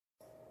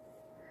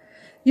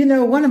You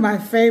know, one of my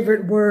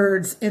favorite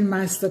words in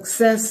my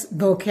success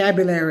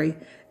vocabulary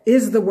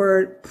is the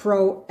word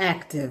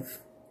proactive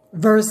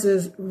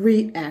versus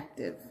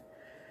reactive.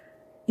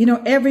 You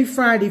know, every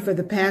Friday for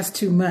the past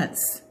 2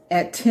 months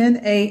at 10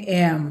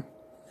 a.m.,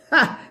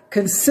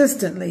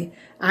 consistently,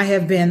 I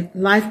have been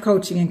life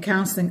coaching and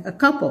counseling a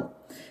couple.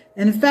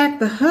 And in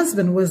fact, the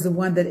husband was the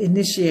one that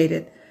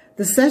initiated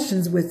the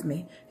sessions with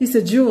me. He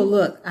said, Jewel,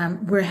 look,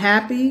 we're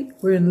happy,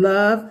 we're in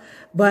love,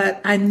 but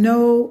I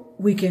know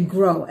we can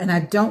grow and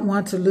I don't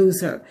want to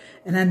lose her.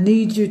 And I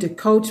need you to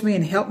coach me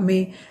and help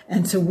me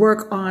and to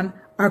work on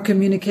our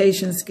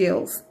communication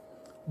skills.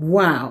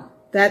 Wow.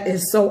 That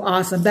is so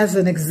awesome. That's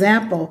an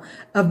example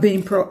of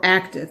being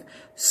proactive.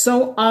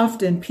 So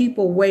often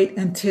people wait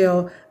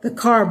until the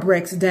car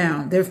breaks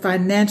down. They're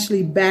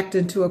financially backed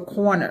into a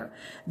corner.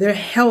 Their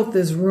health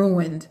is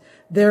ruined.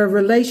 Their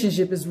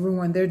relationship is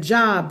ruined. Their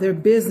job, their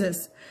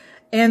business.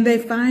 And they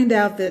find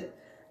out that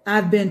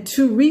I've been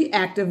too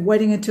reactive,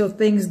 waiting until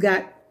things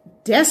got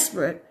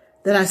desperate,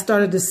 that I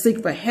started to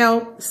seek for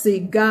help,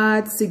 seek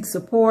God, seek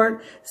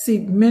support,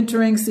 seek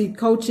mentoring, seek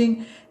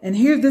coaching. And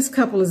here this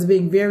couple is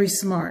being very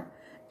smart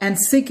and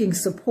seeking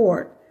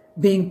support,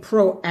 being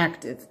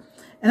proactive.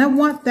 And I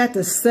want that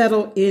to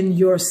settle in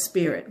your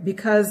spirit,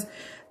 because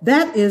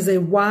that is a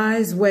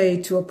wise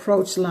way to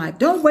approach life.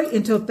 Don't wait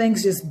until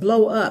things just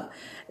blow up.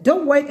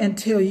 Don't wait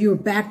until you're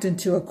backed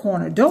into a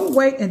corner. Don't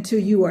wait until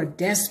you are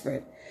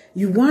desperate.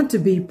 You want to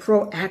be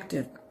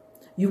proactive.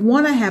 You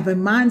want to have a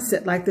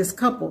mindset like this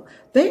couple.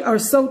 They are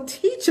so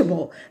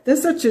teachable. They're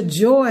such a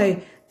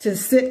joy to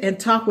sit and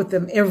talk with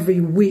them every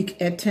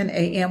week at 10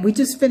 a.m. We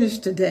just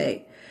finished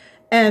today.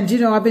 And, you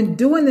know, I've been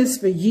doing this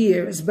for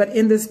years, but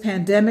in this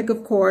pandemic,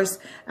 of course,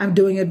 I'm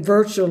doing it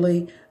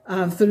virtually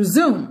through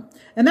Zoom.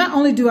 And not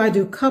only do I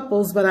do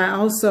couples, but I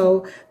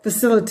also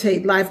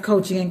facilitate life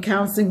coaching and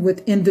counseling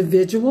with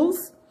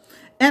individuals.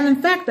 And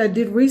in fact, I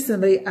did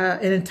recently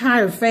an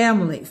entire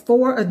family,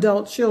 4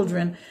 adult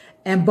children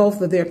and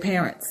both of their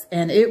parents.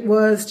 And it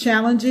was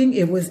challenging.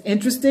 It was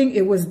interesting.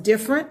 It was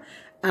different.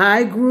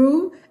 I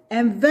grew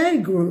and they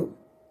grew.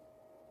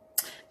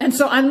 And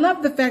so I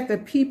love the fact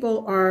that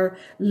people are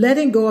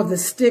letting go of the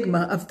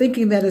stigma of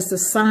thinking that it's a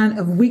sign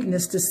of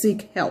weakness to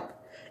seek help.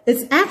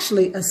 It's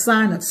actually a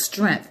sign of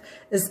strength.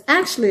 It's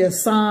actually a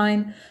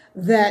sign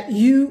that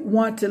you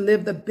want to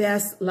live the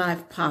best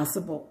life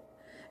possible.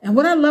 And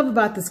what I love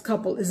about this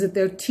couple is that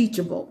they're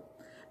teachable.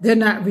 They're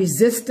not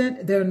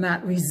resistant. They're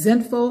not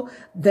resentful.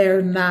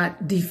 They're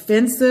not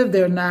defensive.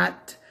 They're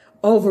not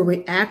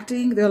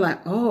overreacting. They're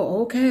like,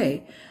 oh,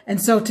 okay.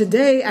 And so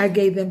today I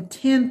gave them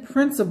 10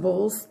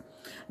 principles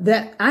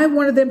that I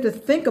wanted them to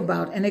think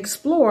about and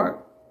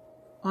explore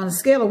on a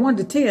scale of 1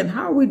 to 10.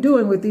 How are we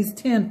doing with these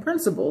 10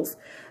 principles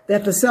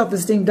that the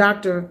self-esteem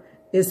doctor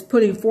is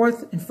putting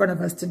forth in front of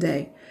us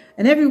today?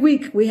 And every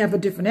week we have a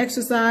different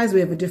exercise. We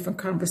have a different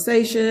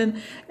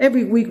conversation.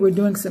 Every week we're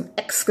doing some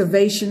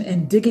excavation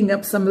and digging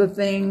up some of the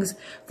things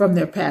from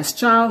their past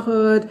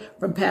childhood,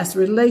 from past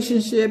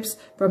relationships,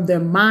 from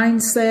their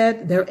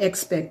mindset, their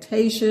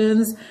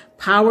expectations,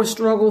 power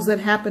struggles that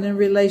happen in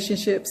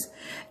relationships,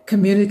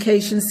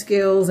 communication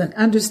skills, and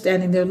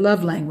understanding their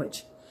love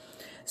language.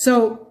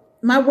 So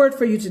my word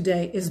for you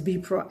today is be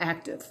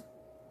proactive.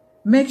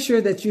 Make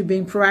sure that you're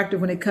being proactive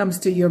when it comes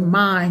to your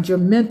mind, your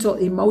mental,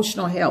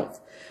 emotional health,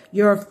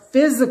 your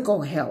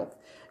physical health,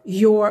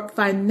 your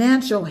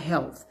financial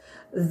health,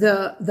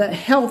 the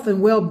health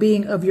and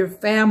well-being of your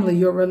family,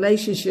 your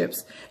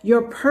relationships,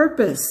 your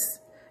purpose,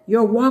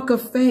 your walk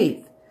of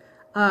faith.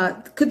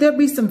 Could there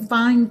be some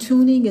fine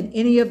tuning in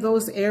any of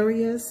those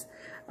areas?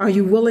 Are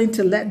you willing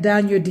to let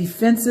down your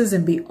defenses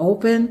and be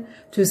open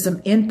to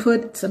some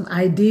input, some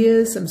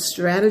ideas, some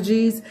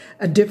strategies,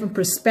 a different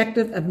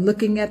perspective of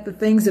looking at the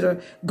things that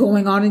are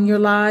going on in your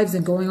lives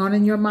and going on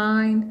in your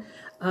mind?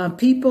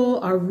 People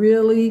are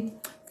really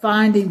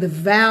finding the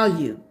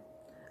value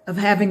of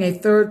having a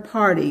third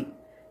party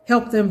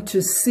help them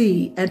to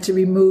see and to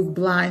remove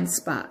blind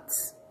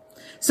spots.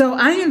 So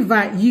I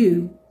invite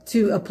you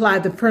to apply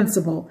the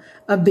principle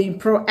of being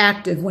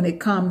proactive when it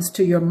comes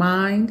to your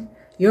mind,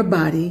 your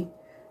body,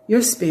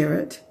 your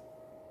spirit,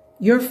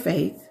 your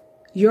faith,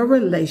 your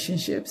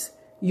relationships,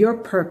 your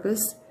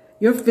purpose,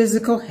 your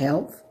physical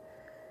health,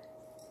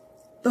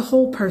 the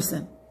whole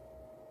person.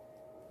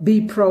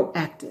 Be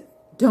proactive.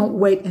 Don't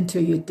wait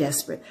until you're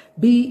desperate.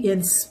 Be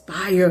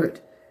inspired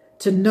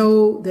to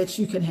know that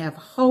you can have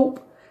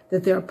hope,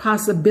 that there are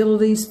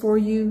possibilities for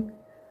you,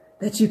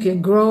 that you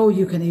can grow,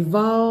 you can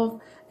evolve,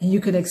 and you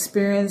can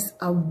experience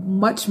a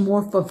much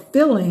more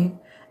fulfilling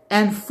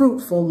and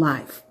fruitful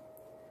life.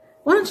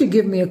 Why don't you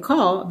give me a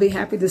call? I'll be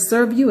happy to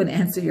serve you and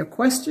answer your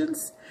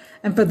questions.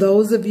 And for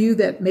those of you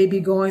that may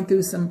be going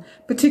through some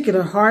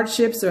particular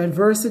hardships or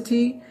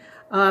adversity,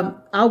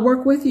 I'll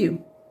work with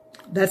you.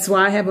 That's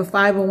why I have a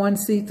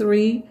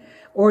 501c3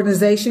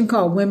 organization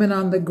called Women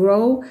on the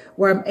Grow,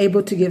 where I'm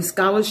able to give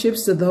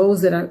scholarships to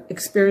those that are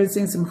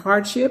experiencing some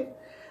hardship.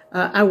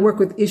 I work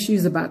with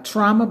issues about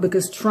trauma,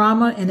 because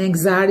trauma and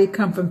anxiety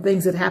come from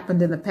things that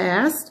happened in the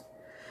past.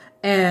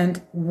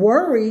 And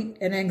worry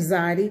and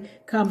anxiety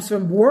comes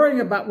from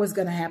worrying about what's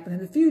going to happen in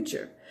the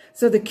future.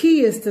 So the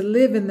key is to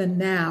live in the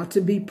now,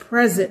 to be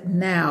present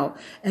now,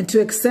 and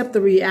to accept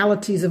the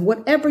realities of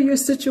whatever your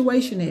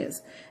situation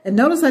is. And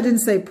notice I didn't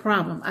say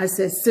problem. I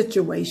said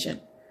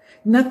situation.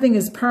 Nothing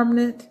is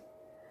permanent.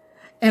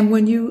 And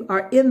when you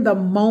are in the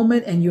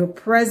moment and you're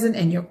present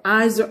and your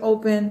eyes are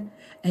open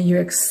and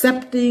you're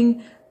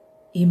accepting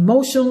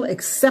emotional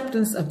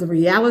acceptance of the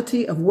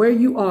reality of where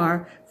you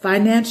are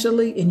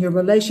financially, in your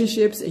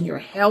relationships, in your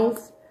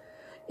health,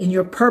 in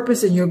your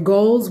purpose, in your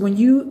goals, when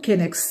you can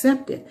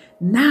accept it,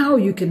 now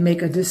you can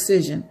make a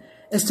decision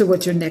as to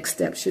what your next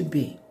step should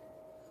be.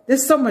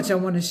 There's so much I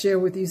want to share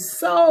with you,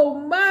 so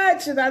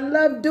much, and I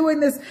love doing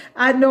this.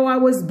 I know I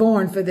was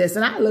born for this,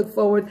 and I look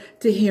forward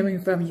to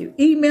hearing from you.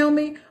 Email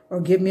me or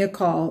give me a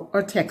call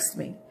or text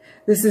me.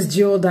 This is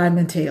Jewel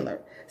Diamond Taylor.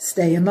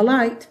 Stay in the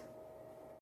light.